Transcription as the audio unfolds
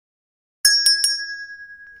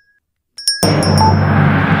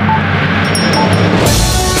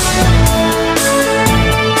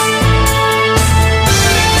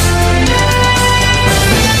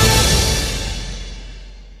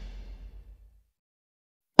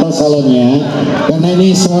salonnya karena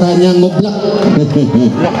ini suaranya ngoblak.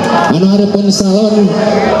 Anu harapun salon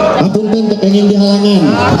apunten pengen di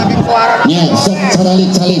halangan ya sok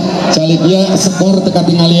calik ya skor teka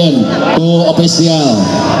tinggalin ku official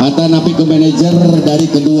atau napi ke manajer dari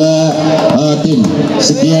kedua tim.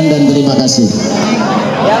 Sekian dan terima kasih.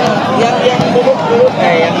 Yang duduk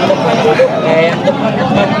yang depan duduk yang depan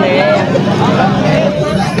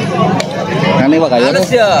Kami bakal harus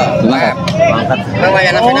ya angkat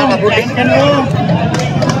ramayana final Pak Budi.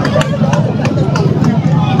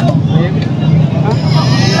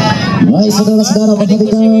 Baik saudara-saudara,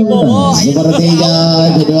 perhatikan sepertinya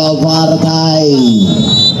kedua partai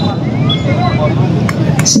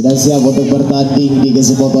sudah siap untuk bertanding di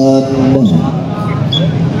kesempatan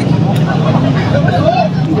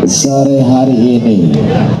sore hari ini.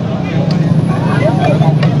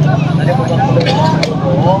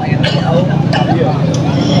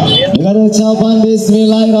 Dengan ucapan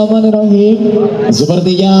Bismillahirrahmanirrahim,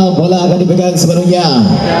 sepertinya bola akan dipegang sepenuhnya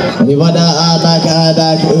daripada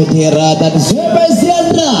anak-anak Udi Rottan spesial.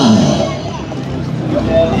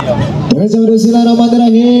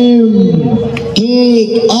 Bismillahirrahmanirrahim.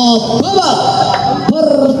 Kick off babak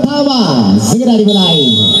pertama segera dimulai.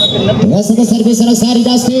 Dengan satu servis Sari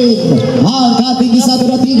Dustin, angkat tinggi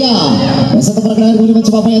 1-2-3. Dan satu pergerakan kemudian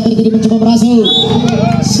mencoba apa yang terjadi, mencoba merasuk.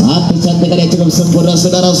 Satu cantikan yang cukup sempurna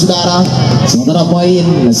saudara-saudara. Sementara poin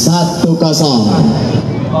 1-0. 1-0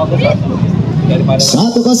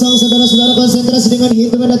 saudara-saudara, konsentrasi dengan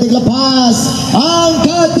hitungan detik lepas.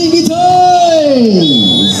 Angkat tinggi coy.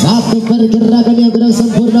 Satu pergerakan yang kurang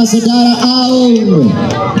sempurna saudara Aung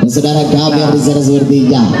dan saudara Gamer di sana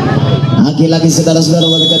sepertinya. Lagi-lagi saudara-saudara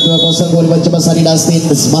ketika 2-0 boleh mencoba Sari Dustin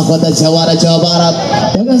mahkota Jawara Jawa Barat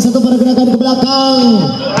dengan satu pergerakan ke belakang.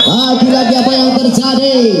 Lagi-lagi apa yang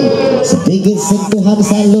terjadi? Sedikit sentuhan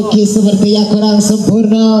San Luki sepertinya kurang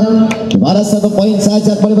sempurna. Kemana satu poin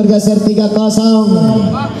saja boleh bergeser 3-0.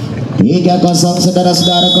 3-0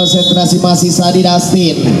 saudara-saudara, konsentrasi masih Sari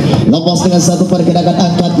Dustin. Lepas dengan satu pergerakan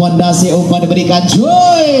angkat pondasi umpan diberikan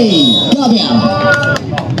Joy Gabriel.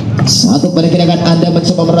 Satu pergerakan Anda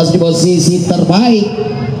mencoba merasuk di posisi terbaik.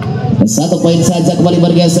 Satu poin saja kembali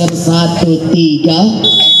bergeser 1-3.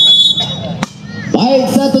 Baik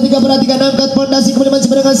 1-3, perhatikan angkat pondasi kembali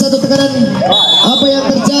mencoba dengan satu tekanan. Apa yang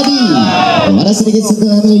terjadi? Ada sedikit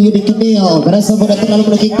sentuhan Udi Kendil, berasa mudah terlalu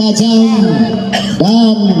menukik tajam.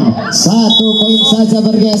 Dan satu poin saja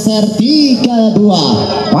bergeser 3-2.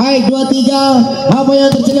 Baik 2-3. Apa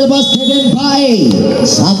yang terjadi lepas Deden Bai?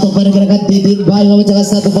 Satu pergerakan Deden Bai memecahkan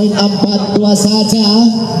satu poin. 4-2 saja.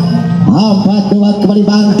 4-2 kembali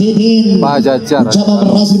Bang Deden. PAJAJAR coba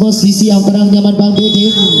merasuk posisi yang kurang nyaman Bang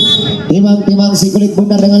Deden. Timang-timang si kulit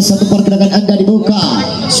bundar dengan satu pergerakan Anda dibuka.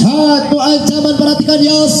 Satu ancaman, perhatikan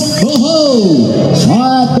Yos.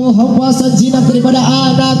 Satu hempasan jinak daripada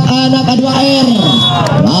anak-anak A2R.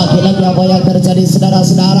 Lagi-lagi apa yang terjadi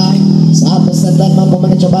saudara-saudara? Satu sedan mampu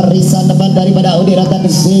mencoba risan depan daripada Udi Rottan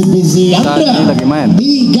divisi Anda.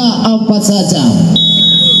 3-4 saja.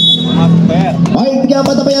 Baik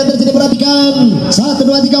 3-4 apa yang terjadi, perhatikan.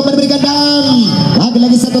 1-2-3 memberikan dan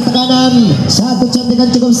lagi-lagi satu tekanan. Satu cantikan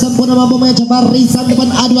cukup sempurna mampu mencoba risan depan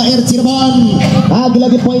A2R Cirebon.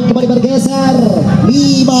 Lagi-lagi poin kembali bergeser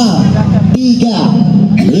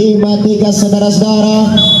 5-3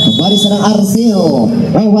 saudara-saudara. Kembali serang Arsil.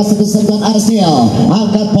 Lewat satu sentuhan Arsil.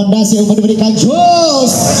 Angkat pondasi umpan diberikan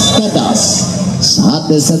Jus Kedas.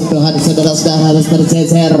 Satu sentuhan saudara-saudara harus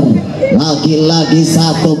tercecer. Lagi-lagi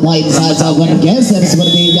satu poin saja bergeser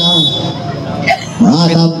sepertinya.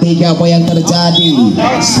 6-3 apa yang terjadi?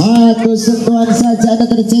 Satu sentuhan saja Anda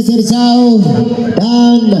tercecer jauh.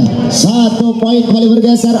 Dan satu poin kembali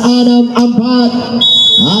bergeser 6-4.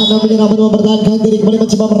 Anda menyerah mempertahankan diri, kembali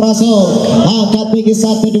mencoba merasuk. Angkat tinggi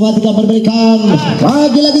 1-2-3 memberikan.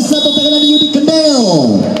 Lagi-lagi satu tekanan Udi Kendil.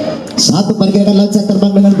 Satu pergerakan loncat terbang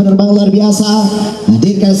dengan penerbang luar biasa.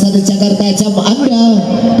 Hadirkan satu cakar tajam Anda.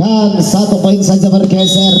 Dan satu poin saja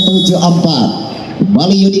bergeser 7-4.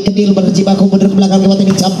 Kembali Udi Kendil berjibaku mundur ke belakang lewat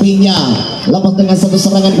ini campingnya. Lepas dengan satu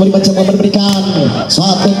serangan kembali mencoba memberikan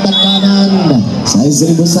suatu tekanan. Saya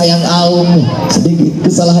 1000 sayang Aung. Sedikit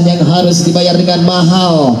kesalahan yang harus dibayar dengan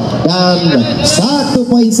mahal. Dan satu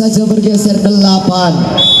poin saja bergeser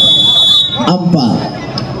 8-4.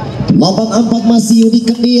 8-4 masih Udi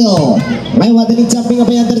Kendil. Lewat ini camping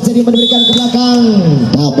apa yang terjadi, memberikan ke belakang.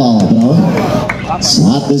 Double bro.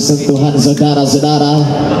 Satu sentuhan saudara-saudara.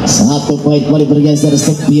 Satu poin kembali bergeser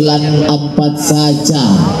 9-4 saja.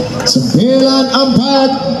 9-4.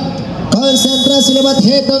 Konsentrasi lewat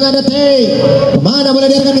hitungan detik. Kemana boleh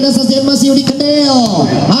diarahkan kita saksikan masih Udi Kendil.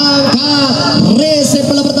 Angkat resep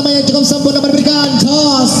bola pertama yang cukup sempurna, memberikan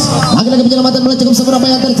jos. cukup sempurna.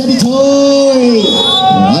 Apa yang terjadi coy?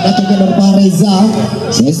 Ada Nur Reza.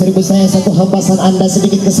 Saya seribu saya satu hempasan Anda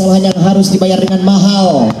sedikit kesalahan yang harus dibayar dengan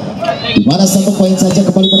mahal. Di mana 1 poin saja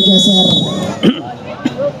kembali bergeser.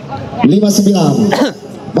 59.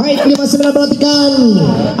 Baik, 59 perhatikan.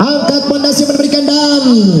 Angkat pondasi memberikan dan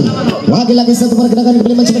lagi-lagi satu pergerakan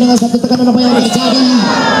kembali mencoba dengan satu tekanan. Apa yang terjadi?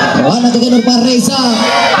 Warna Nur Reza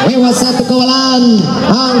lewat satu kawalan.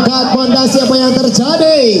 Angkat pondasi. Apa yang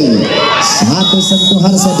terjadi? Satu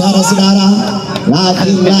sentuhan saudara-saudara.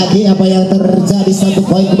 Lagi-lagi apa yang terjadi? 1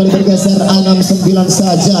 poin kembali bergeser 69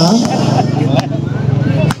 saja.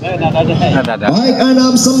 Baik,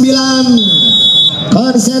 69.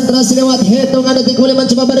 Konsentrasi lewat hitungan detik boleh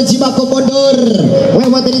mencoba berjibaku mundur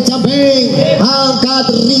lewat ini camping. Angkat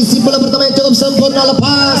risi bola pertama yang cukup sempurna,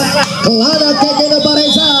 lepas kelana keke Nur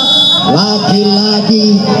Reza.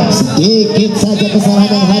 Lagi-lagi sedikit saja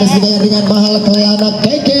kesalahan yang harus dibayar dengan mahal kelana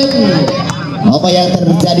keke. Apa yang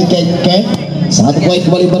terjadi keke? 1 poin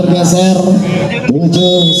kembali bergeser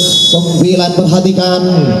 7-9. Perhatikan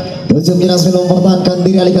 7 Minas mempertahankan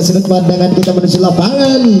diri alihkan sudut pandangan kita menuju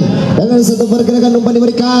lapangan dengan satu pergerakan umpan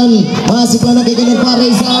diberikan masih kelana ke Nur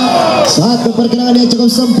Reza. 1 pergerakan yang cukup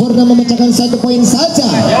sempurna memecahkan 1 poin saja.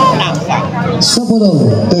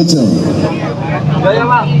 10-7.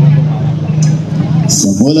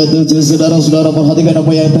 10-7 saudara-saudara. Perhatikan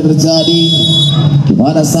apa yang terjadi.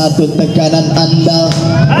 Gimana satu tekanan Anda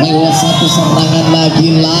lewat satu serangan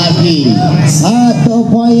lagi-lagi.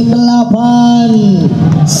 1.8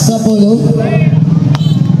 10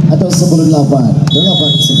 atau 10-8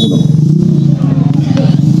 8-10.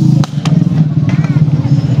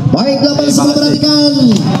 Baik, 8-10 perhatikan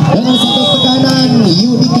dengan satu tekanan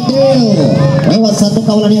Yudi Kedil lewat satu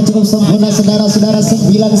kawalan yang cukup sempurna saudara-saudara.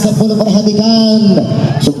 9-10 perhatikan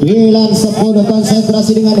 9-10.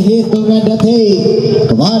 Konsentrasi dengan hitungan detik.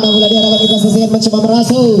 Kemana mulai diarahkan kita sesuai mencoba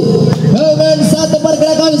merasuk dengan satu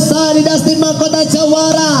pergerakan Sari Dastin Mahkota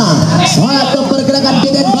Jawara. 1 pergerakan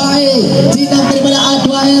Deden baik Cinang daripada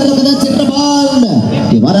A2R Rottan Cirebon.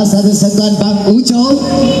 Di mana satu sentuhan Bang Ujo,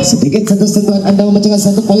 sedikit satu sentuhan Anda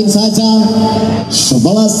memecahkan 1 poin saja.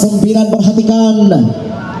 11-9 perhatikan.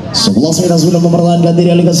 11 Minas sudah mempertahankan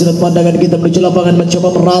diri alihkan sudut pandangan kita menuju lapangan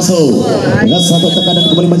mencoba merasuk dengan satu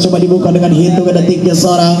tekanan kembali mencoba dibuka dengan hitungan detiknya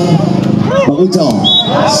seorang Bang Ujo.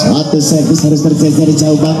 1 servis harus terjejer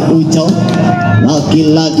jauh Bang Ujo.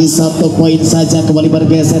 Lagi-lagi 1 poin saja kembali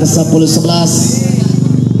bergeser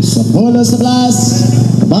 10-11.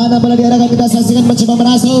 10-11. Kemana bola diarahkan kita saksikan mencoba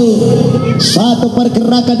merasuk. 1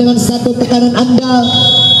 pergerakan dengan 1 tekanan Anda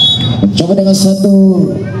mencoba dengan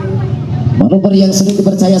 1 manuver yang sedikit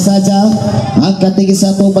percaya saja. Angkat tinggi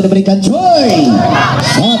 1 diberikan coy.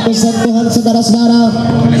 1 sentuhan saudara-saudara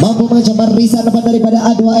mampu mencoba risa depan daripada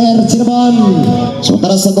A2R Cirebon.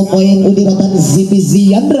 Sementara 1 poin Udi Rottan Zipi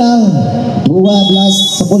Ziandra.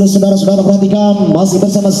 12-10 saudara-saudara. Perhatikan masih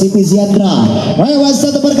bersama Zipi Ziandra lewat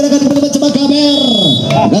 1 pergerakan kembali mencoba kamer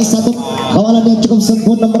dan 1 kawalan yang cukup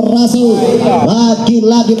sempurna merasuk.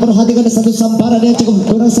 Lagi-lagi perhatikan 1 samparan yang cukup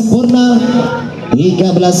kurang sempurna.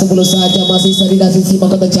 13-10 saja masih sisa di sisi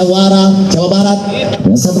Mahkota Jawara Jawa Barat.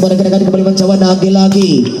 Dan 1 pergerakan kembali mencoba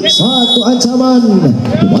lagi-lagi 1 ancaman.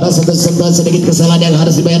 Dimana 1 sentuhan sedikit kesalahan yang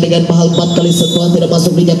harus dibayar dengan mahal. 4 kali sentuhan tidak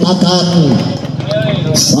masuk dinyatakan.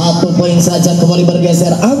 1 poin saja kembali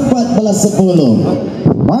bergeser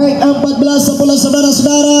 14-10. Baik, 14-10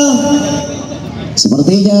 saudara-saudara.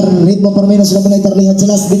 Sepertinya ritme permainan sudah mulai terlihat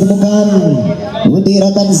jelas ditemukan Udi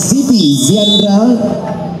Rottan Zipi Ziandra.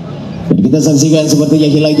 Dan kita saksikan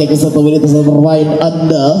sepertinya hilangnya kesatuan bermain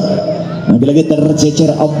Anda. Lagi-lagi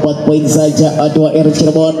tercecer 4 poin saja A2R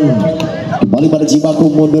Cirebon. Kembali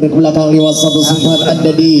berjibaku mundur ke belakang lewat 1 sentuhan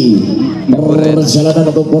Anda di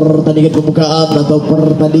perjalanan atau pertandingan pembukaan atau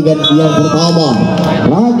pertandingan yang pertama.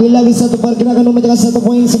 Lagi-lagi 1 pergerakan memecahkan 1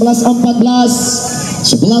 poin. 11-14.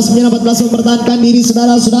 11-14 mempertahankan diri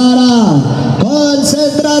saudara-saudara.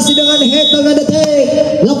 Konsentrasi dengan hitungan detik.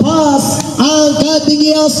 Lepas angkat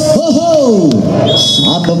tinggi.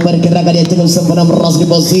 1 pergerakan yang cukup sempurna meras di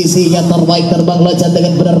posisi yang terbaik. Terbang lejat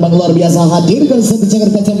dengan benar-benar luar biasa. Hadirkan satu jangan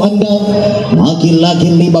kacam Anda. Lagi-lagi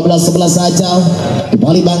 15-11 saja.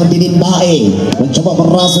 Kembali Bang Didin Bae mencoba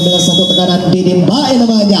merasuk dengan 1 tekanan. Didin Bae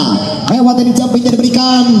namanya. Lewat ini jumpingnya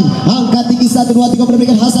diberikan. Angkat tinggi 1, 2, 3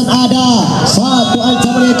 diberikan Hasan ada. 1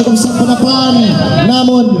 ancaman yang cukup sempurna pelan.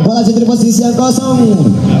 Namun bola jatuh di posisi yang kosong.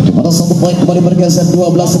 Dimana 1 poin kembali bergeser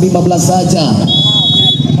 12-15 saja.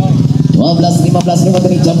 12-15 12-15 lewat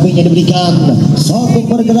dari jumpingnya diberikan. Satu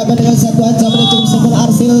pergerakan dengan satu ancaman yang cukup sempurna.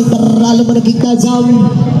 Arsil terlalu menekik tajam.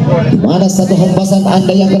 Di mana satu hempasan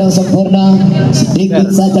Anda yang kurang sempurna. Sedikit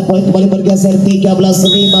saja poin kembali bergeser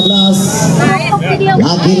 13-15.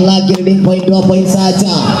 Lagi-lagi leading poin 2 poin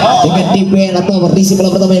saja. Dengan defense atau berisi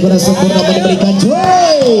bola pertama yang kurang sempurna diberikan.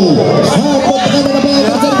 Joy. Satu tekanan apa yang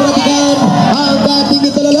terjadi, perhatikan. Angka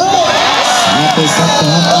tinggi terlalu. Satu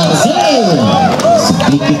Arsil.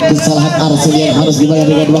 Sedikit kesalahan Arsil yang harus dibayar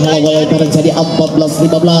dengan bahaya yang terjadi 14-15.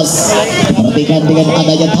 Perhatikan dengan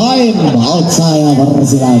adanya time out, saya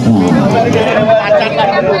persilakan.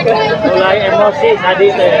 Mulai emosi tadi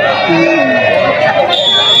teh.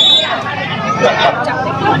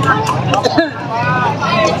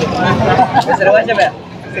 Seru aja, Pak.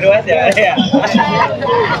 Seru aja ya.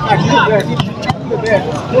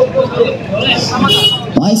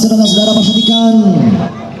 Baik saudara-saudara, perhatikan.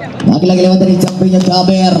 Lagi-lagi lewat dari jumpingnya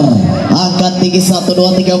Kaber. Angkat tinggi 1,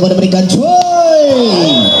 2, 3 memberikan Joy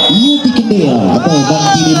Udi Kendil atau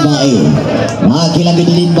Bang Tilin Bae. Lagi-lagi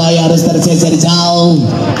Tilin Bae harus tercecer jauh.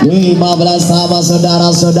 15 sama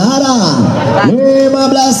saudara-saudara.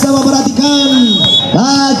 15 sama, perhatikan.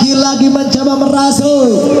 Lagi-lagi mencoba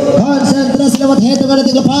merasuk. Konsentrasi lewat hitungan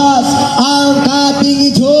detik lepas. Angkat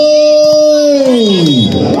tinggi Joy.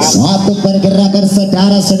 Satu pergerakan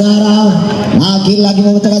saudara-saudara. Lagi-lagi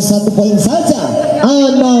memecahkan 1 poin saja.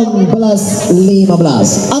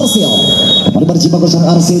 16-15. Arsil kembali berjibaku sang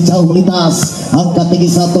Arsil jauh melintas. Angkat tinggi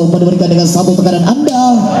 1 memberikan dengan 1 tekanan Anda.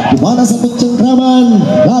 Di mana satu cengkraman.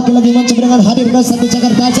 Lagi-lagi mencoba dengan hadirkan 1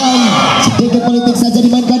 cakar tajam. Sedikit politik saja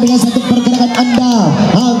dimainkan dengan 1 pergerakan Anda.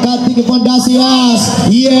 Angkat tinggi fondasi as.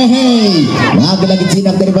 Yeay. Lagi-lagi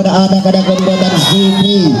jinak daripada anak-anak koordinator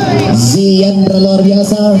Ziandra luar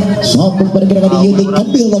biasa. Satu pergerakan di Udi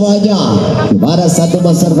Kendil namanya. Di mana 1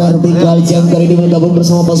 besar vertikal jam kali ini bergabung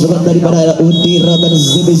bersama pasukan daripada Udi Rottan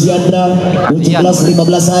Ziandra. 17-15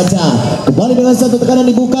 saja. Kembali dengan 1 tekanan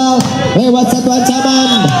dibuka lewat 1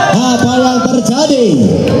 ancaman. Apa yang terjadi?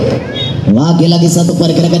 Lagi-lagi 1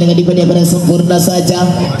 pergerakan dengan defense yang pada sempurna saja.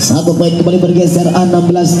 1 poin kembali bergeser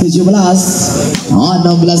 16-17.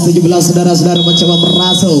 16-17 saudara-saudara mencoba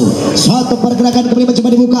merasuk. 1 pergerakan kembali mencoba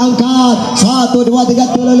dibuka, angkat 1, 2, 3.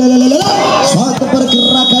 1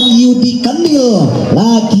 pergerakan Udi Kendil.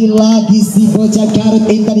 Lagi-lagi si bocah Garut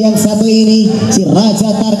Inter yang satu ini, si Raja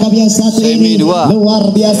Tarkam yang satu ini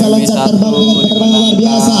luar biasa, loncat terbang dengan penerbangan luar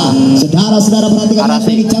biasa. Saudara-saudara perhatikan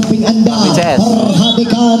teknik jumping Anda.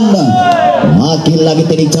 Perhatikan. Lagi-lagi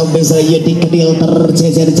teknik jumping saya Udi Kendil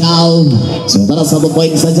tercecer jauh. Sementara 1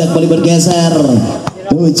 poin saja kembali bergeser.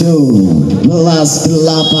 17-18.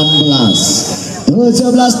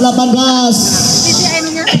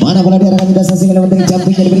 Mana bola diarahkan tidak sasih lewat dari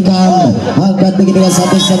jumping yang diberikan. Angkat tinggi dengan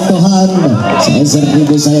 1 sentuhan. Saya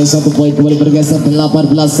serbu saya 1 poin kembali bergeser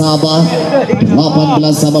 18 sama.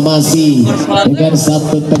 18 sama masih dengan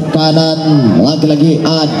 1 tekanan. Lagi-lagi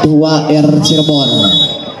A2R Cirebon.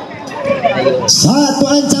 1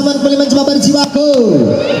 ancaman kembali mencoba berjibaku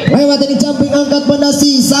lewat dari jumping, angkat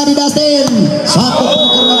fondasi Sadi Dastin. 1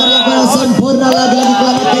 pergerakan yang sempurna. Lagi-lagi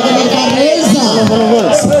pelatih dengan Reza.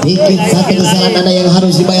 Sedikit 1 kesalahan Anda yang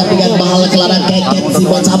harus dibayar dengan mahal. Keladang keket si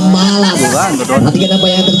bocah malas. Perhatikan apa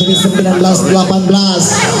yang terjadi.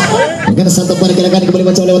 19-18 dengan 1 pergerakan kembali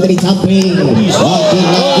mencoba lewat dari jumping.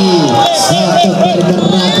 Lagi-lagi 1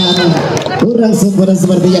 pergerakan kurang sempurna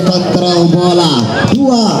sepertinya kontrol bola.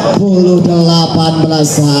 20-18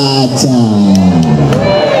 saja.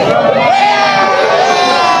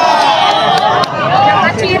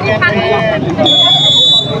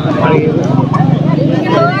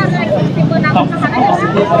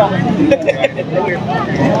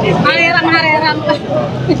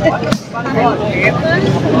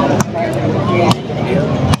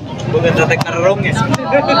 Bukan sate karung ya.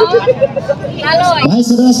 Baik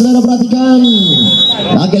saudara-saudara perhatikan.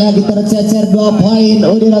 Lagi-lagi tercecer 2 poin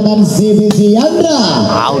Udi Rottan Ziandra.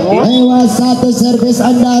 Lewat 1 servis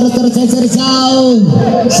Anda harus tercecer jauh.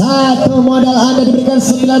 1 modal Anda diberikan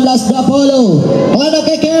 19-20. Anak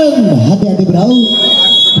Keken, hati-hati bro.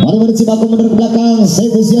 Baru berjibaku mundur ke belakang.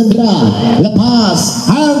 Ziandra lepas,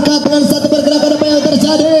 angkat dengan 1 pergerakan. Apa yang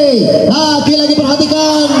terjadi? Lagi-lagi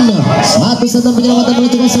perhatikan. 1 sentuhan penyelamatan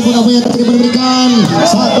menuju sempurna. Apa yang terjadi memberikan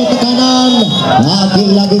 1 tekanan.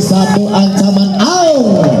 Lagi-lagi 1 ancaman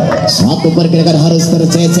out. 1 pergerakan harus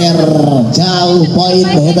tercecer jauh poin.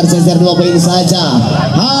 Tercecer 2 poin saja.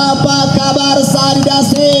 Apa kabar Sadi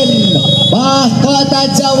Dastin? Mahkota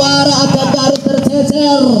Jawara akan harus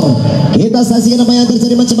tercecer. Kita saksikan apa yang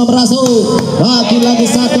terjadi mencoba merasuk. Lagi-lagi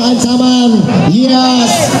 1 ancaman.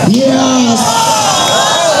 Yes.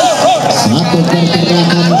 1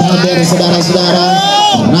 pergerakan kader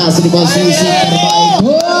berhasil di posisi terbaik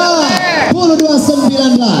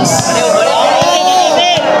 22-19.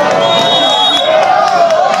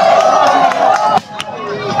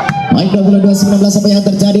 Baik 22-19, apa yang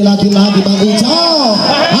terjadi lagi-lagi Bang Ucap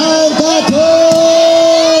angkat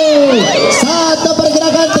satu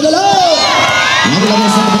pergerakan terlalu lagi-lagi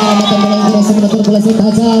satu penyelamatan bola yang dirasa menekan bola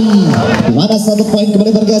tajam, di mana satu poin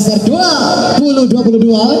kembali bergeser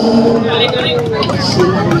 20-22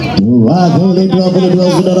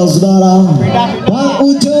 saudara-saudara. Bang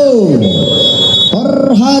Ujo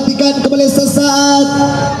perhatikan kembali sesaat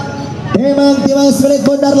timang-timang spirit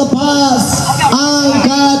bondar lepas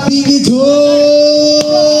angkat tinggi cuy,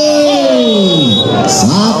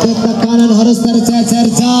 sakit tekanan harus tercecer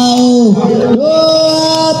jauh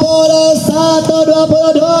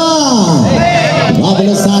 21-22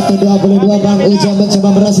 Bang Ujang mencoba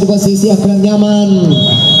berhasil di posisi yang kurang nyaman,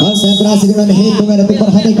 konsentrasi dengan hitungan detik,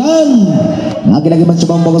 perhatikan lagi-lagi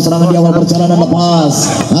mencoba membangun serangan di awal perjalanan lepas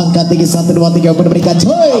angkat tinggi 1-2-3 memberikan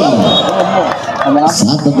cuy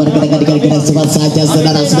satu pergerakan dikira-kira cepat saja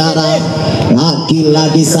saudara-saudara,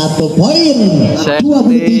 lagi-lagi satu poin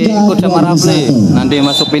 23-21 nanti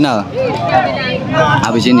masuk final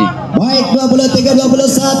habis ini. Baik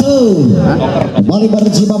 23-21 kembali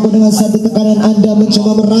berjibaku dengan satu tekanan Anda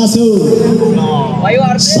mencoba merasuk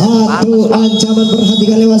satu ancaman,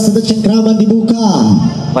 perhatikan lewat satu cengkraman dibuka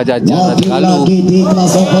PAJAJAR lagi-lagi di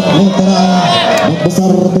kelas open putra besar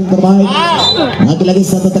tim terbaik, lagi-lagi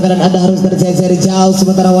satu tekanan Anda harus tercecer jauh,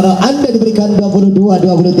 sementara warna Anda diberikan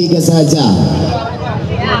 22-23 saja.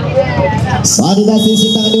 Sanitasi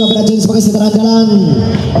si tangan dua beracun sebagai center andalan,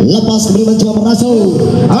 lepas kembali mencoba merasuk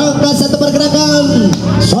angkat satu pergerakan,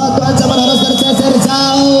 suatu ancaman harus tercecer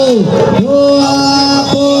jauh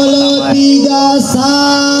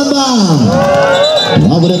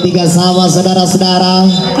 23 sama saudara-saudara.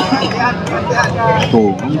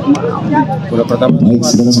 Baik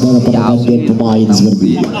saudara-saudara, pergantian pemain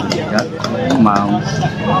seperti ini.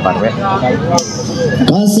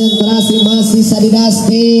 Konsentrasi masih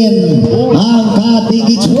Sadidastin, angkat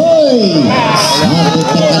tinggi cuy, satu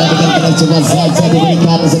tekanan dengan cepat saja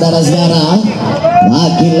diberikan saudara-saudara.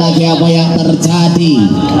 Lagi-lagi apa yang terjadi,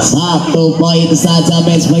 satu poin saja,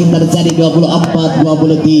 match point terjadi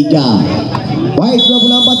 24-23. Baik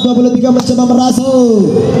 24-23 mencoba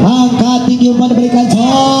merasuk, angkat tinggi umpan diberikan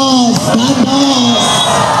jos, kandas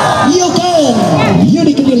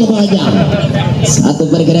Yudi kedil banyak. Satu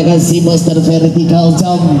pergerakan si monster vertical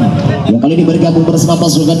jump yang kali ini bergabung bersama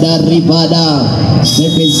pasukan daripada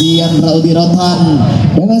Semifinal A2R Udi Rottan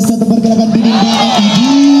dengan satu pergerakan Bidin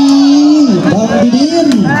Bang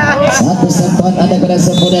Bidin, satu sentuhan ada kena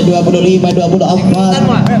sempurna 25-24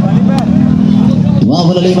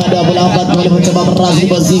 kembali mencoba merasuk di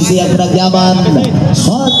posisi yang kurang nyaman.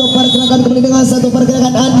 Satu pergerakan kembali dengan satu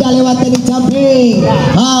pergerakan Anda lewat teknik jumping,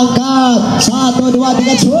 angkat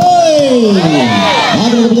 1-2-3 cuy.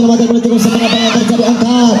 Ada penyelamatan boleh cukup seberapa yang terjadi,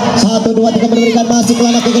 angkat 1-2-3 memberikan masih ke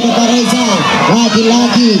anak kedua Reza,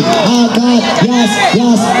 lagi-lagi angkat yes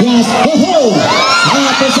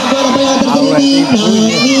satu seberapa yang terjadi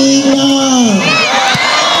ningan.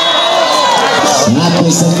 Satu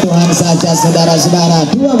sentuhan saja saudara-saudara,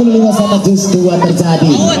 25 sama jus 2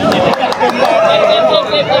 terjadi.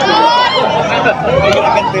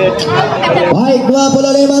 Baik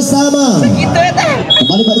 25 sama.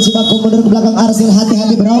 Kembali berjibaku mundur ke belakang Arsil,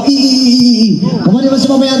 hati-hati bro. Kembali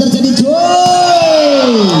mencoba yang terjadi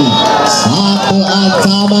cuy. Satu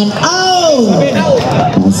ancaman out,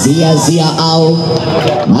 sia-sia out.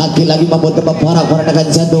 Lagi-lagi membuat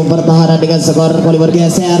porak-porandakan jantung pertahanan dengan skor kembali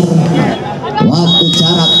bergeser. Waktu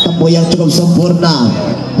jarak tempuh yang cukup sempurna,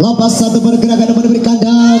 lepas satu pergerakan yang diberikan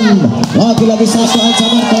dan lagi-lagi satu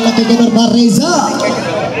ancaman kelana keken Reza,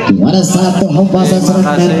 dimana satu hempasan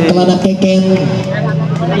serangan kelana keken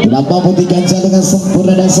tidak mampu diganjar dengan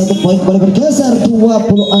sempurna dan satu poin boleh bergeser 26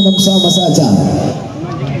 sama saja.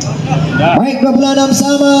 Baik 26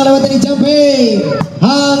 sama lewat ini jumping,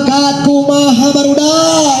 angkat kumaha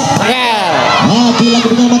barudak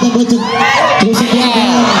lagi-lagi dengan mata bocok terus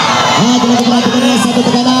sekian. Lagi-lagi perhatikan satu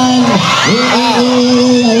tekanan. Ya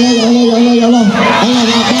Allah, la ilaha illallah,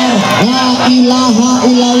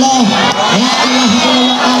 alhamdulillah.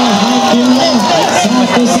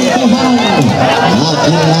 Satu sentuhan,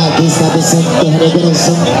 lagi-lagi satu sentuhan yang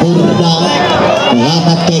sempurna.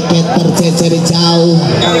 Lama keket tercecer jauh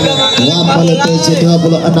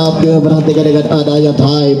 27-26. Dia berhentikan dengan adanya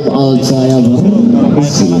type out. Saya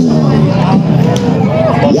bersilang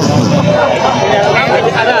ya.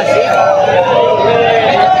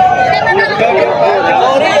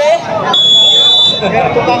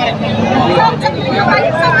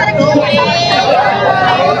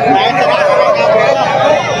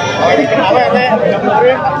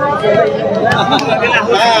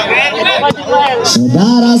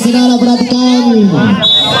 Saudara-saudara perhatikan,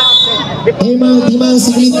 timang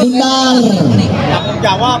sekelip bundar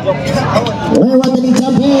lewat ini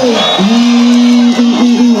campur.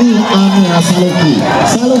 Angel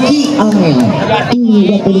Saluki Angel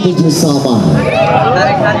 27 sama.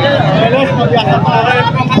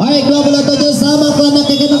 Baik, 27 sama kelompok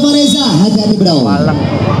Keken Fareza. Hati-hati bro,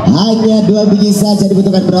 hanya 2 biji saja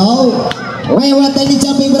dibutuhkan bro. Lewat ini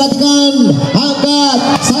camping, perhatikan, angkat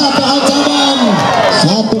satu ancaman,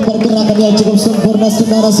 satu pergerakan yang cukup sempurna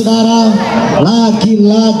saudara-saudara.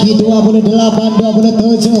 Laki-laki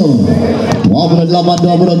 28-27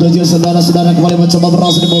 saudara-saudara kembali mencoba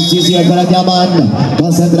berasa di posisi yang kurang nyaman.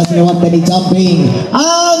 Konsentrasi lewat ini camping,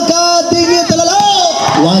 angkat tinggi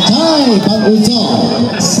telelok, wajai Bang Ujo.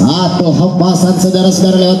 Satu hempasan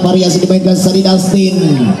saudara-saudara lewat variasi dimainkan Sari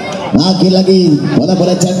Dustin. Lagi-lagi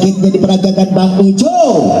bola-bola jangkitnya diperagakan Bang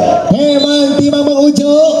Ujo. Timang Bang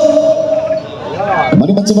Ujo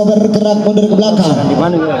kembali mencoba bergerak mundur ke belakang.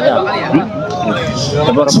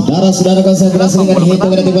 Saudara-saudara konsentrasi dengan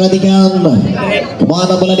hitung dan diperhatikan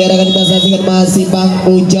kemana bola diarahkan, disaksikan masih Bang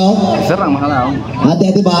Ujo.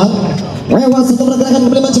 Hati-hati Bang. Lewat satu pergerakan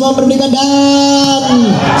kembali mencoba memberikan dan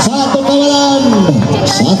satu kawalan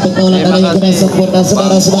dari yang kena sempurna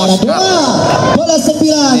saudara-saudara. 2 bola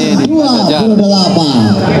 9 28.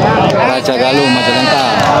 Rajagaluh Majalengka.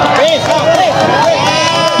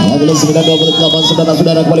 Boleh 9-28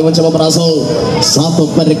 saudara-saudara kembali mencoba merasuk.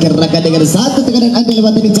 Satu pergerakan dengan satu tekanan anda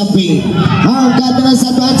lewat ini camping. Angkat dengan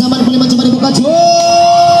satu ancaman kembali mencoba dibuka.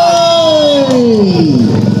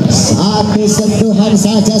 Satu sentuhan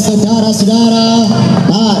saja saudara-saudara,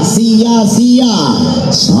 tak sia-sia.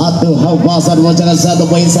 Satu hempasan wajangan, satu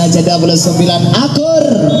poin saja. 29 akur.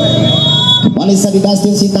 Kembali Sari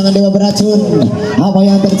Dustin, sintangan dewa beracun. Apa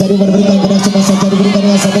yang terjadi berberikan keras, coba saja diberikan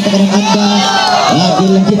dengan satu tekanan anda.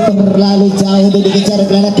 Lagi-lagi terlalu jauh untuk dikejar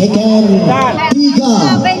gelandang Keken.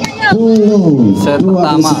 30-29.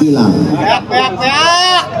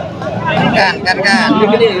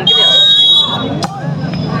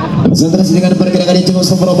 Konsentrasi dengan pergerakan yang cukup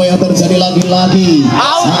sempurna yang terjadi lagi-lagi.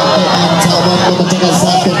 Satu ancaman memecahkan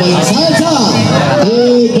satu poin saja.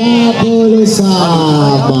 30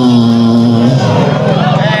 sama.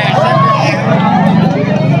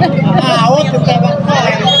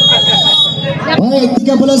 Baik,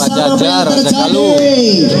 30 sama yang terjadi.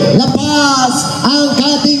 Lepas,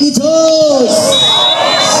 angkat tinggi cus.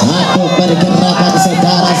 Satu pergerakan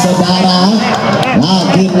saudara-saudara.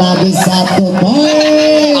 Lagi-lagi satu poin.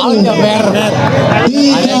 3-1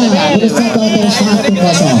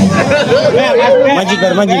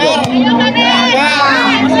 Majibar.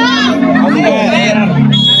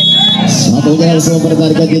 satu jalan super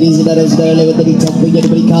target diri saudara-saudara lewat dari campingnya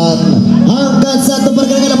diberikan. Angkat satu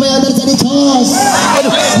pergerakan, apa yang terjadi cos.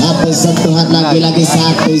 Satu sentuhan lagi-lagi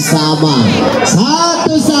satu sama.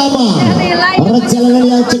 Perjalanan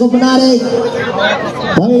yang cukup menarik.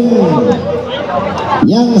 Poin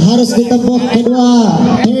yang harus ditempuh kedua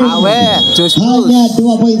tim hanya 2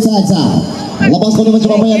 poin saja. Lepas kali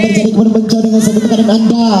mencoba apa yang terjadi, kemudian mencoba dengan satu tekanan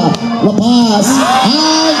anda. Lepas,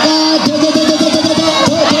 angkat,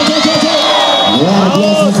 luar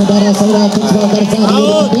biasa saudara-saudara, mencoba terjadi.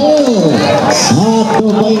 1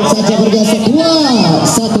 poin saja bergeser.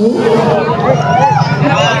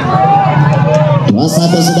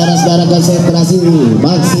 2-1 saudara-saudara, konsentrasi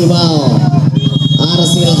maksimal.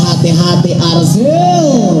 Arsil, hati-hati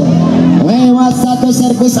Arsil. Lewat satu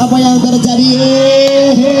servis, apa yang terjadi?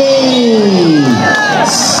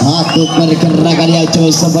 Satu pergerakan yang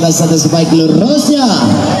cukup sempurna, satu spike lurusnya.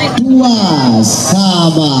 2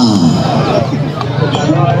 sama.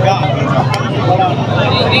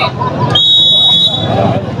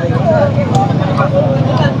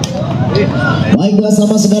 Baik, 2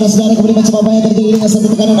 sama saudara-saudara, kemudian mencoba apa yang terjadi dengan satu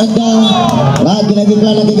tekanan anda. Lagi-lagi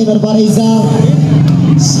Keken Fareza.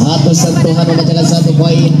 Satu sentuhan memecahkan satu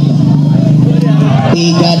poin.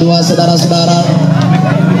 3-2 saudara-saudara.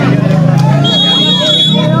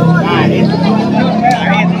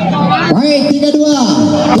 Baik, 3-2.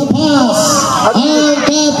 Lepas,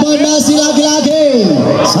 angkat pondasi lagi-lagi.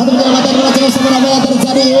 Satu penyelamatan berhasil sempurna, apa yang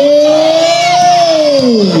terjadi?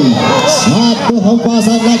 Satu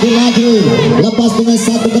hempasan lagi-lagi. Lepas dengan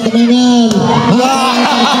satu ketenangan.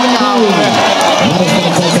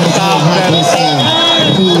 Harus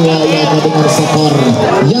terjadi wilayahnya dengan skor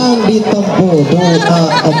yang ditempuh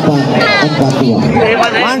 4-4-2.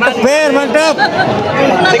 Mantap.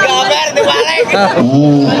 3 ber dibalik.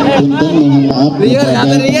 Punten mohon maaf kepada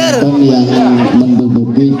penonton yang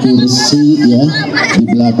menduduki kursi ya di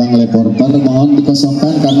belakang reporter, mohon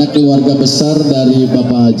dikosongkan karena keluarga besar dari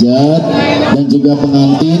Bapak Hajat dan juga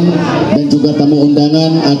pengantin dan juga tamu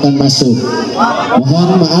undangan akan masuk.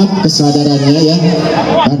 Mohon maaf kesadarannya ya,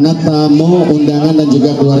 karena tamu undangan dan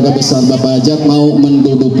juga keluarga besar Bapak Hajat mau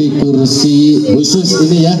menduduki kursi khusus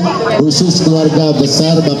ini ya, khusus keluarga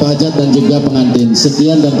besar Bapak Hajat dan juga pengantin.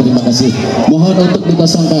 Sekian dan terima kasih. Mohon untuk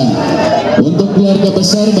dikosongkan. Untuk keluarga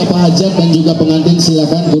besar Bapak Hajat dan juga pengantin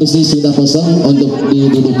silakan, kursi sudah kosong untuk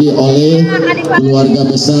diduduki oleh keluarga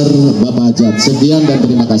besar Bapak Hajat. Sekian dan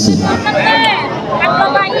terima kasih.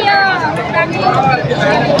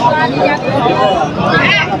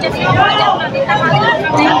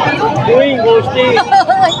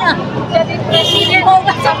 Jadi presiden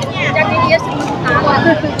jadi dia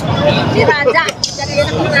sementara di raja jadi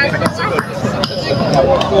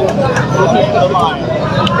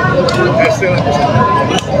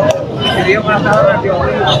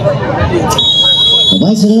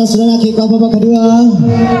baik saudara-saudara, kick off babak kedua.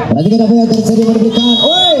 Perhatikan apa yang terjadi memberikan.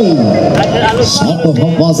 Oi, satu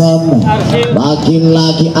hempasan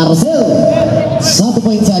laki-laki Arsel, 1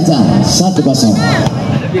 poin saja, 1-0.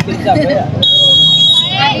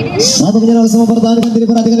 Satu menyerang sama pertahankan diri,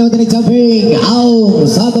 perhatikan lewat dari jumping.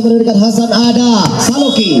 Satu memberikan Hasan ada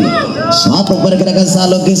Saloki. Satu pergerakan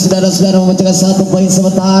Saloki, saudara-saudara, memecahkan 1 poin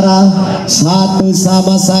sementara. 1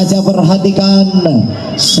 sama saja, perhatikan.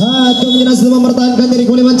 Satu menyerang sama mempertahankan diri,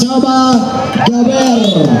 kembali mencoba Gaber.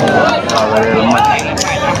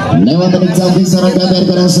 Lewat dari jumping seorang Gaber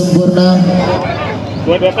kurang sempurna.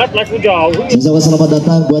 Buat dekat laku jauh. Selamat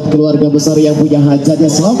datang buat keluarga besar yang punya hajat, ya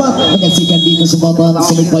selamat menyaksikan di kesempatan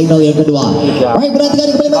semifinal yang kedua. Baik,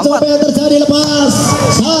 perhatikan kembali mencoba apa yang terjadi. Lepas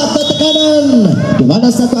satu tekanan, di mana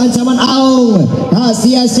satu ancaman Aung,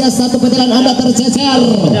 sia-sia satu petelan Anda tercecer.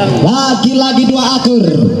 Lagi-lagi 2 akur.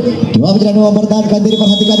 2 menjelang mempertahankan diri,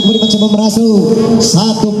 perhatikan kembali mencoba merasuk.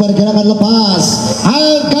 1 pergerakan lepas,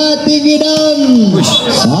 angkat tinggi dan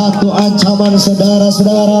 1 ancaman,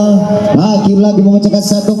 saudara-saudara. Lagi-lagi memecahkan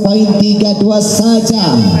 1 poin, 3-2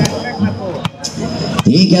 saja.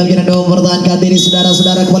 3 menjelang mempertahankan diri,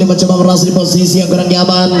 saudara-saudara, kembali mencoba merasuk di posisi yang kurang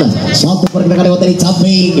nyaman. 1 pergerakan lewat dari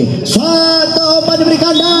jumping, 1 umpan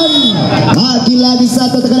diberikan dan lagi-lagi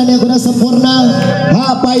 1 tekanan yang kurang sempurna.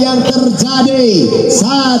 Apa yang terjadi?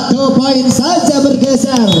 1 poin saja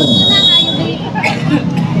bergeser.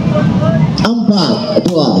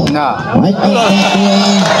 4-2. Baik, 4-2.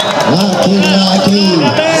 Laki-laki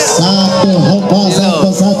 1 hempasan ke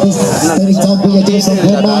 1 dari jumping yang cukup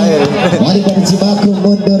sempurna. Balik dari Cimaku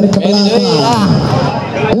mundur ke belakang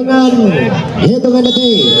dengan hitungan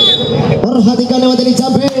detik. Perhatikan lewat dari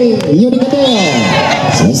jumping Yudi Ketil.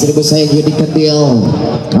 Saya seribu sayang Yudi Ketil,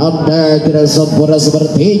 Anda tidak sempurna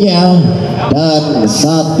sepertinya, dan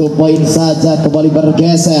 1 poin saja kembali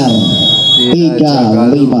bergeser.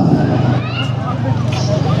 3-5.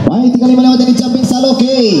 Baik, 3-5 lewat dari jumping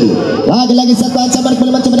Saloki. Lagi-lagi 1 ancaman,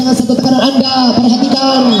 kembali mencoba dengan 1 tekanan Anda.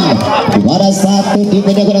 Perhatikan, juara 1 tim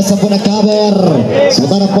ini kurang sempurna Kaber.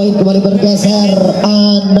 Sementara poin kembali bergeser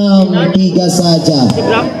 6-3 saja.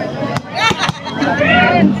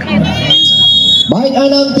 Baik,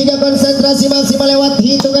 6-3, konsentrasi maksimal lewat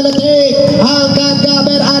hitungan detik. Angkat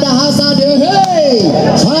Kaber, ada Hasan. Hei,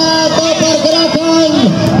 1 pergerakan,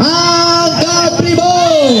 angkat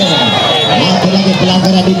rebound. Lagi-lagi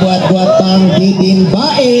pelanggaran dibuat-buat Bang Didin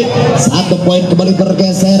baik. 1 poin kembali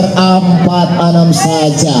bergeser 4-6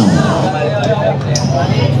 saja.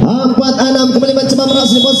 4-6 kembali mencoba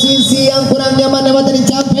merasuk di posisi yang kurang nyaman lewat dari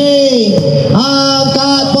jumping.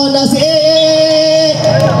 Angkat pondasi.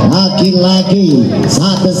 Laki-laki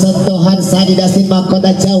 1 sentuhan Sadi Dasin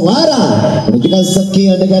mahkota Jawara. Menunjukkan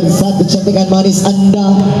skill dengan 1 cantikan manis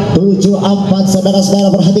Anda. 7-4, saudara-saudara,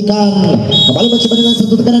 perhatikan. Kembali mencoba dengan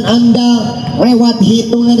 1 tekanan Anda. Lewat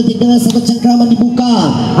hitungan detik dengan 1 cengkraman dibuka.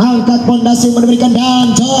 Angkat pondasi memberikan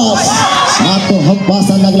dan jos. 1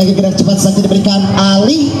 hempasan lagi-lagi gerak cepat saja diberikan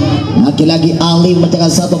Ali. Lagi-lagi Ali mencetak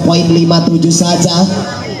 1 poin, 5-7 saja.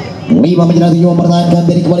 5 menjelang 7 mempertahankan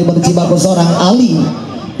diri, kembali berjibaku seorang Ali.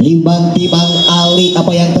 Timbang-timbang Ali, apa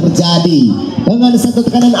yang terjadi? Dengan 1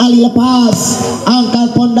 tekanan Ali lepas,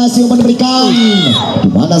 angkat pondasi yang memberikan.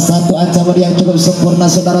 Dimana 1 ancaman yang cukup sempurna,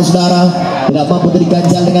 saudara-saudara, tidak mampu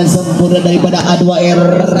diganjal dengan sempurna daripada A2R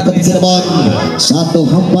Cirebon. 1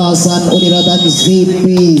 hempasan Udi Rottan CP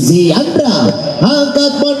Ziandra,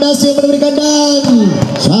 angkat pondasi yang memberikan dan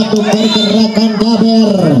 1 pergerakan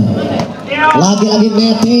Gaber. Lagi-lagi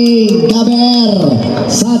netting Gaber,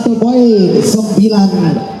 1 poin,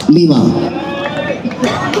 9-5.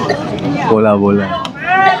 Bola.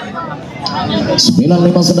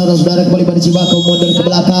 9-5 saudara-saudara, kembali berjibaku mundur ke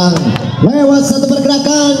belakang lewat satu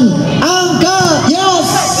pergerakan angkat, yes,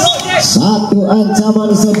 satu ancaman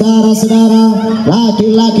saudara-saudara.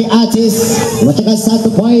 Laki-laki Ajis memecahkan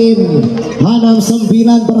 1 poin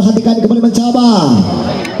 6-9. Perhatikan kembali mencoba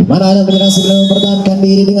mana ada generasi belum mempertahankan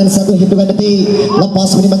diri dengan 1 hitungan detik.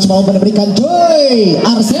 Lepas ini mencoba memberikan Joy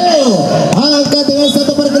Arcel, angkat dengan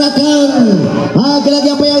 1 pergerakan. Lagi-lagi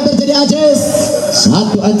apa yang terjadi Ajis?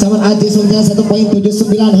 1 ancaman Ajis memecahkan 1 poin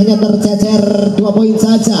 7-9, hanya tercecer 2 poin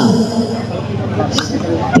saja.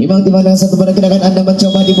 Timbang-timbang dengan 1 pergerakan Anda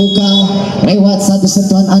mencoba dibuka lewat 1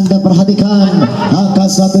 sentuhan Anda. Perhatikan angka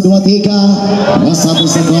 1, 2, 3 dengan 1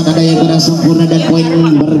 sentuhan Anda yang kurang sempurna dan poin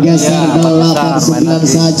bergeser 8-9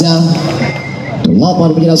 saja. 8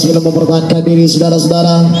 menjelang sebelum mempertahankan diri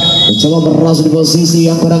saudara-saudara, mencoba merasuk di posisi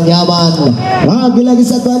yang kurang nyaman. Lagi-lagi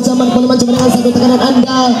 1 ancaman, kembali mencoba dengan 1 tekanan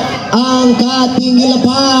Anda, angkat tinggi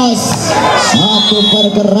lepas 1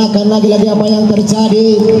 pergerakan. Lagi-lagi apa yang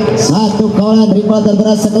terjadi? 1 kawalan rival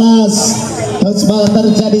terberat sekelas, touchball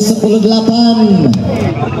terjadi 10-8.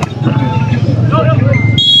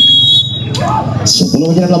 10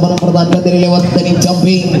 menjelang 8 mempertahankan diri lewat teknik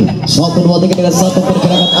jumping 1, 2, 3 dengan 1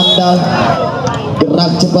 pergerakan Anda.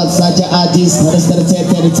 Gerak cepat saja Ajis, harus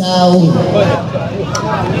tercecer jauh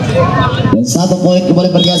dan 1 poin kembali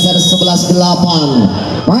bergeser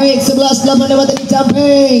 11-8. Baik, 11-8 lewat teknik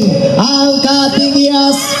jumping, angkat tinggi,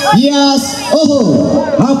 yes.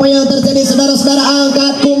 Apa yang terjadi saudara-saudara?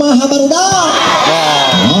 Angkat kumaha baruda.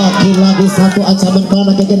 Lagi-lagi 1 ancaman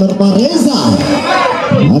kelana keke Nurpa Reza.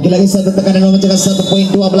 Lagi-lagi 1 tekanan memecahkan 1 poin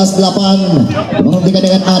 12-8. Menghentikan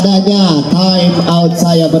dengan adanya time out.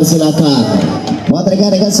 Saya persilakan buat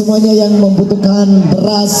rekan-rekan semuanya yang membutuhkan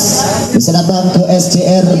beras bisa datang ke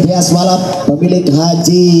SCR Bias Balap pemilik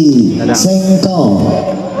Haji Sengko,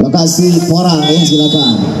 lokasi Porang ya,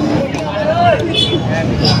 silakan.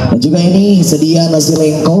 Dan juga ini sedia nasi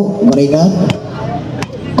lengko, gorengan,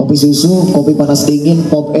 kopi susu, kopi panas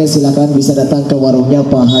dingin, pop es, silakan bisa datang ke warungnya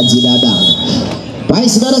Pak Haji Dadang. Baik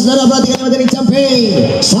saudara-saudara, perhatikan materi jumping,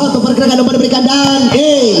 1 pergerakan nomor diberikan dan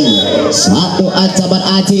 1 ancaman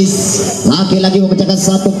Ajis. Lagi-lagi memecahkan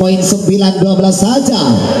 1 poin 9-12 saja.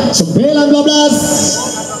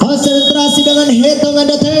 9-12. Konsentrasi dengan hitungan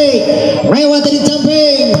detik lewat dari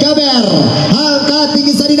jumping. Gaber angkat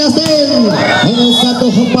tinggi Sadinastin dengan 1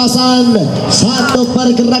 hempasan, 1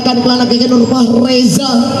 pergerakan kelana keke Nurpah Reza.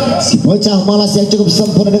 Si bocah malas yang cukup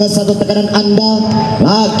sempurna dengan 1 tekanan Anda.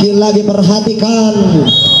 Lagi-lagi perhatikan,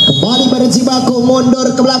 kembali berjibaku mundur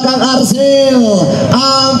ke belakang Arsil,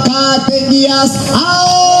 angkat tinggi dengan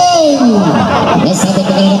 1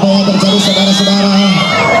 tekanan. Apa yang terjadi saudara-saudara?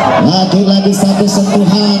 Lagi-lagi 1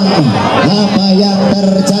 sentuhan. Apa yang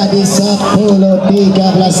terjadi?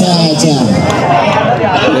 10-13 saja.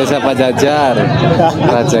 Desa Pajajar,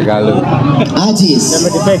 Rajagaluh. Ajis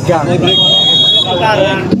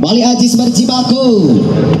kembali, Ajis berjibaku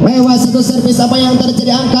lewat 1 servis. Apa yang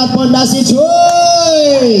terjadi? Angkat pondasi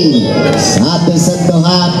cuy, 1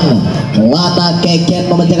 sentuhan kelana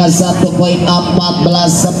keken memecahkan 1 poin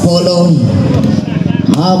 14-10.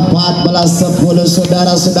 14-10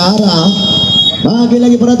 saudara-saudara.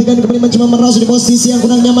 Lagi-lagi perhatikan, kembali mencoba merasuk di posisi yang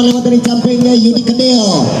kurang nyaman lewat dari jumpingnya Yudi Kedil.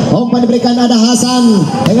 Umpan diberikan ada Hasan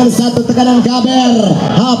dengan 1 tekanan Gaber.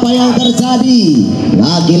 Apa yang terjadi?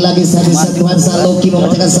 Lagi-lagi sentuhan Saluki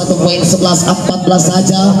memecahkan 1 poin 11-14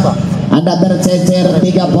 saja. Anda tercecer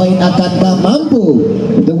 3 poin. Akankah mampu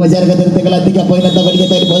untuk mengejar ketertinggalan 3 poin atau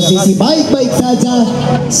kita di posisi baik-baik saja?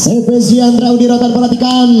 Spesial A2R Udi Rottan,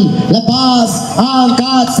 perhatikan, lepas,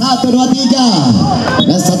 angkat 1, 2, 3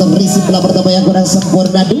 dan 1 berisi bola pertama yang kurang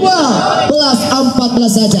sempurna.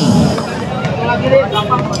 12-14 saja.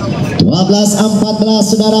 12-14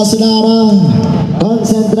 saudara-saudara.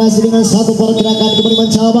 Konsentrasi dengan 1 pergerakan, kembali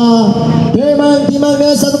mencoba timang-timang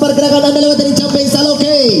dengan 1 pergerakan Anda lewat dari jumping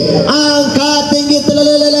Saloke, angkat tinggi 1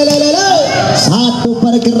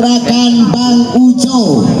 pergerakan Bang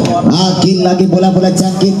Ujo. Lagi-lagi bola-bola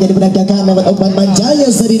jangkit jadi beragakan lewat umpan Manjaya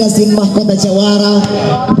Sadinasin mahkota Jawara.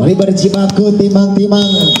 Kembali berjibaku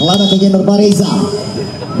timang-timang kelana keke Nurpa Reza.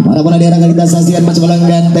 Para bola daerah kali saksikan macam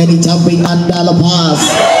langgan teknik jumping Anda lepas.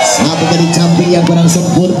 1 teknik jumping yang kurang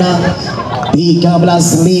sempurna.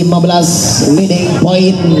 13-15 leading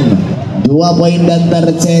point, 2 poin dan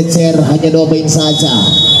tercecer hanya 2 poin saja.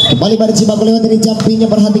 Kembali berjibaku lewat dari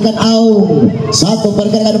jumpingnya. Perhatikan Aung, 1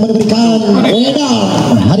 pergerakan diberikan Wedang.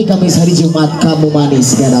 Hari Kamis, hari Jumat kamu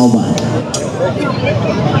manis gak ada obat.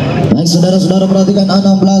 Baik saudara-saudara, perhatikan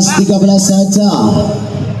 16-13 saja.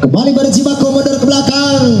 Kembali berjibaku mundur ke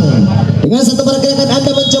belakang dengan 1 pergerakan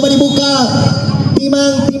Anda mencoba dibuka.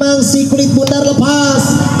 Timang si kulit bundar lepas,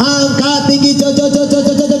 angkat tinggi coy.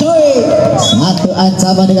 Satu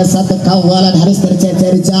ancaman dengan satu kawalan harus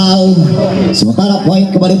tercecer jauh. Sementara poin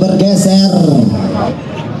kembali bergeser.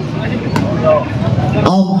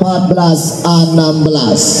 14-16.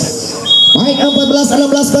 Baik,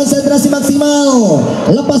 14-16, konsentrasi maksimal.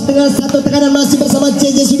 Lepas dengan satu tekanan masih bersama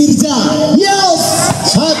JJ Sudirja. Yes,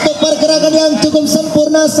 satu pergerakan yang cukup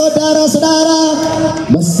sempurna, saudara-saudara.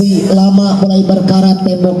 Besi lama mulai berkarat,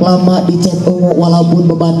 tembok lama dicat ungu. Walaupun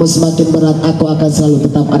bebanmu semakin berat, aku akan selalu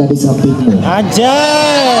tetap ada di sampingmu.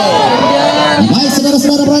 Baik,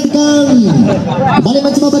 saudara-saudara, perhatikan. Kembali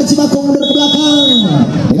mencoba berjibaku mundur ke belakang.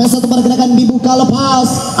 Dengan satu pergerakan dibuka lepas,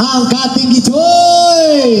 angkat tinggi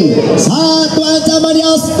coy. Satu ancaman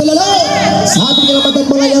yang satu penyelamatan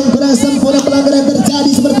bola yang kurang sempurna, pelanggaran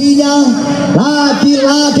terjadi sepertinya.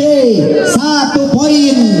 Lagi-lagi 1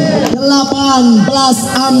 poin.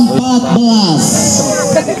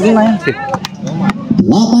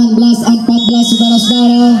 18-14,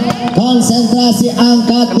 saudara-saudara. Konsentrasi,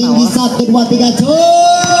 angkat tinggi 1, 2, 3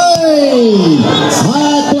 coy.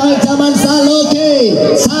 Satu ancaman Saloki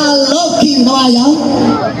namanya.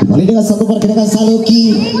 Kembali dengan satu pergerakan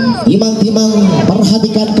Saloki. Timang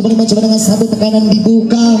perhatikan, kembali mencoba dengan satu tekanan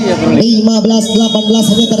dibuka.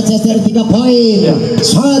 15-18 hanya tercecer 3 poin.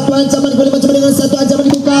 Satu ancaman, kembali mencoba dengan satu ancaman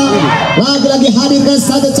dibuka. Lagi-lagi hadirkan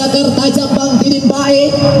satu cakar tajam Bang Didin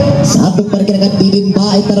Baik. Satu pergerakan Didin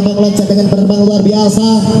Baik terbang loncat dengan penerbang luar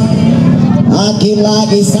biasa.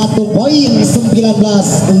 Lagi-lagi 1 poin.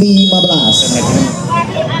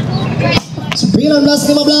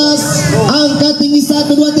 19-15, angkat tinggi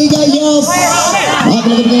 1, 2, 3, yes.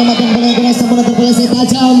 Lagi-lagi penyelamatan bola yang kurang sempurna, terpeleset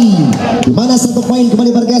tajam. Dimana 1 poin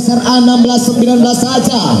kembali bergeser. 16-19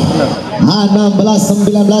 saja.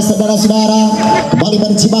 16-19, saudara-saudara. Kembali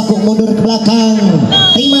berjibaku mundur ke belakang.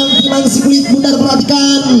 Timang si kulit bundar,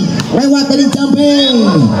 perhatikan. Lewat dari jumping.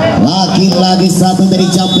 Lagi-lagi 1 dari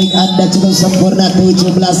jumping. Anda cukup sempurna.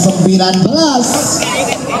 17-19,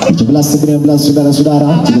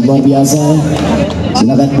 saudara-saudara, cukup luar biasa.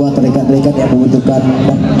 Silakan buat rekan-rekan yang membutuhkan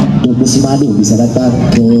besi madu bisa datang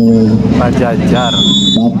ke PAJAJAR.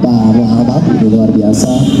 Bapak Muhammad, ini luar biasa.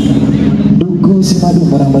 Duku si madu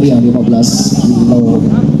orang meriah 15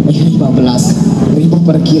 ribu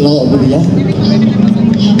per kilo gitu ya.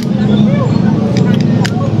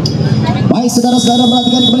 Baik, saudara-saudara,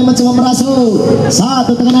 perhatikan, kembali mencoba merasuk.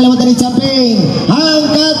 Satu tekanan lewat dari jumping.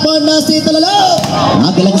 Angkat pondasi teleluk.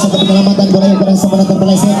 Lagi-lagi satu penyelamatan bola yang kurang sempurna,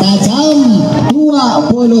 terpeleset tajam.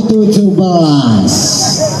 20-17.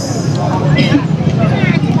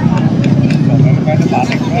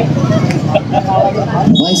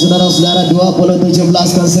 Baik, saudara-saudara, 20-17,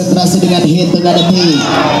 konsentrasi dengan hitungan detik.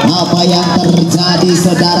 Apa yang terjadi,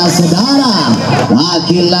 saudara-saudara?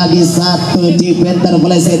 Lagi-lagi 1 defense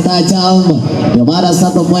terpeleset tajam. Dimana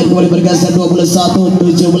 1 poin kembali bergeser.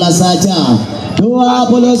 21-17 saja.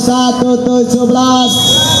 21-17.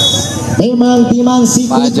 Timang si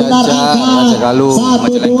kulit benar angkat.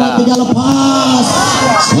 1, 2, 3 lepas.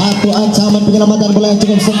 Satu ancaman penyelamatan bola yang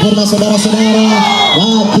cukup sempurna, saudara-saudara.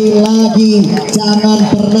 Lagi-lagi jangan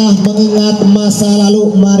pernah mengingat masa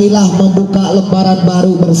lalu, marilah membuka lembaran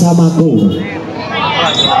baru bersamaku.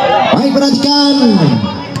 Baik, perhatikan.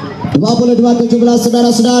 22-17,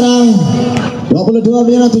 saudara-saudara.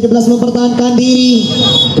 22-17 mempertahankan diri.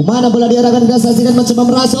 Kemana bola diarahkan, kita saksikan mencoba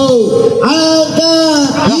merasuk.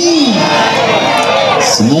 Angkat.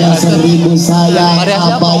 Saya 1000 sayang,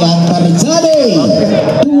 apa yang terjadi?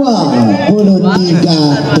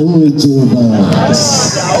 23-17.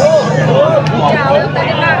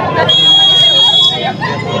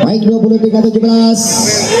 Baik,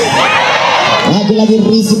 23-17. Lagi-lagi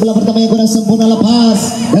risi bola pertama yang kurang sempurna,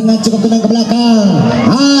 lepas dengan cukup tenang ke belakang.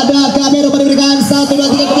 Ada kamera memberikan 1, 2,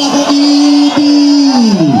 3 ke belakang. Ini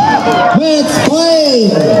match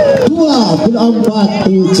point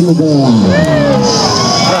 24-17.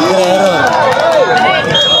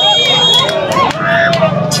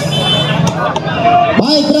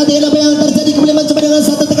 Baik, perhatikan apa yang terjadi. Kembali mencoba dengan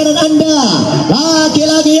satu tekanan Anda.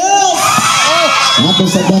 Lagi-lagi yes. Satu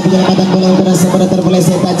sebuah penyelamatan bola yang kurang sempurna,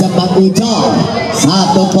 terpeleset tajam Bang Ujo.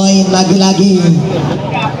 1 poin lagi-lagi.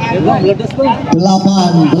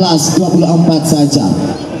 18-24 saja.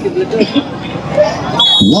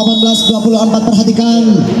 18-24, perhatikan.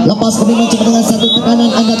 Lepas kembali mencoba dengan satu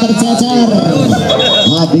tekanan Anda tercecer.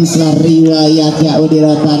 Habislah riwayatnya Udi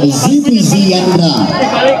Rottan divisi Anda.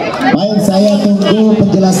 Baik, saya tunggu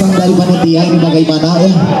penjelasan dari panitia ini bagaimana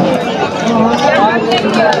ya.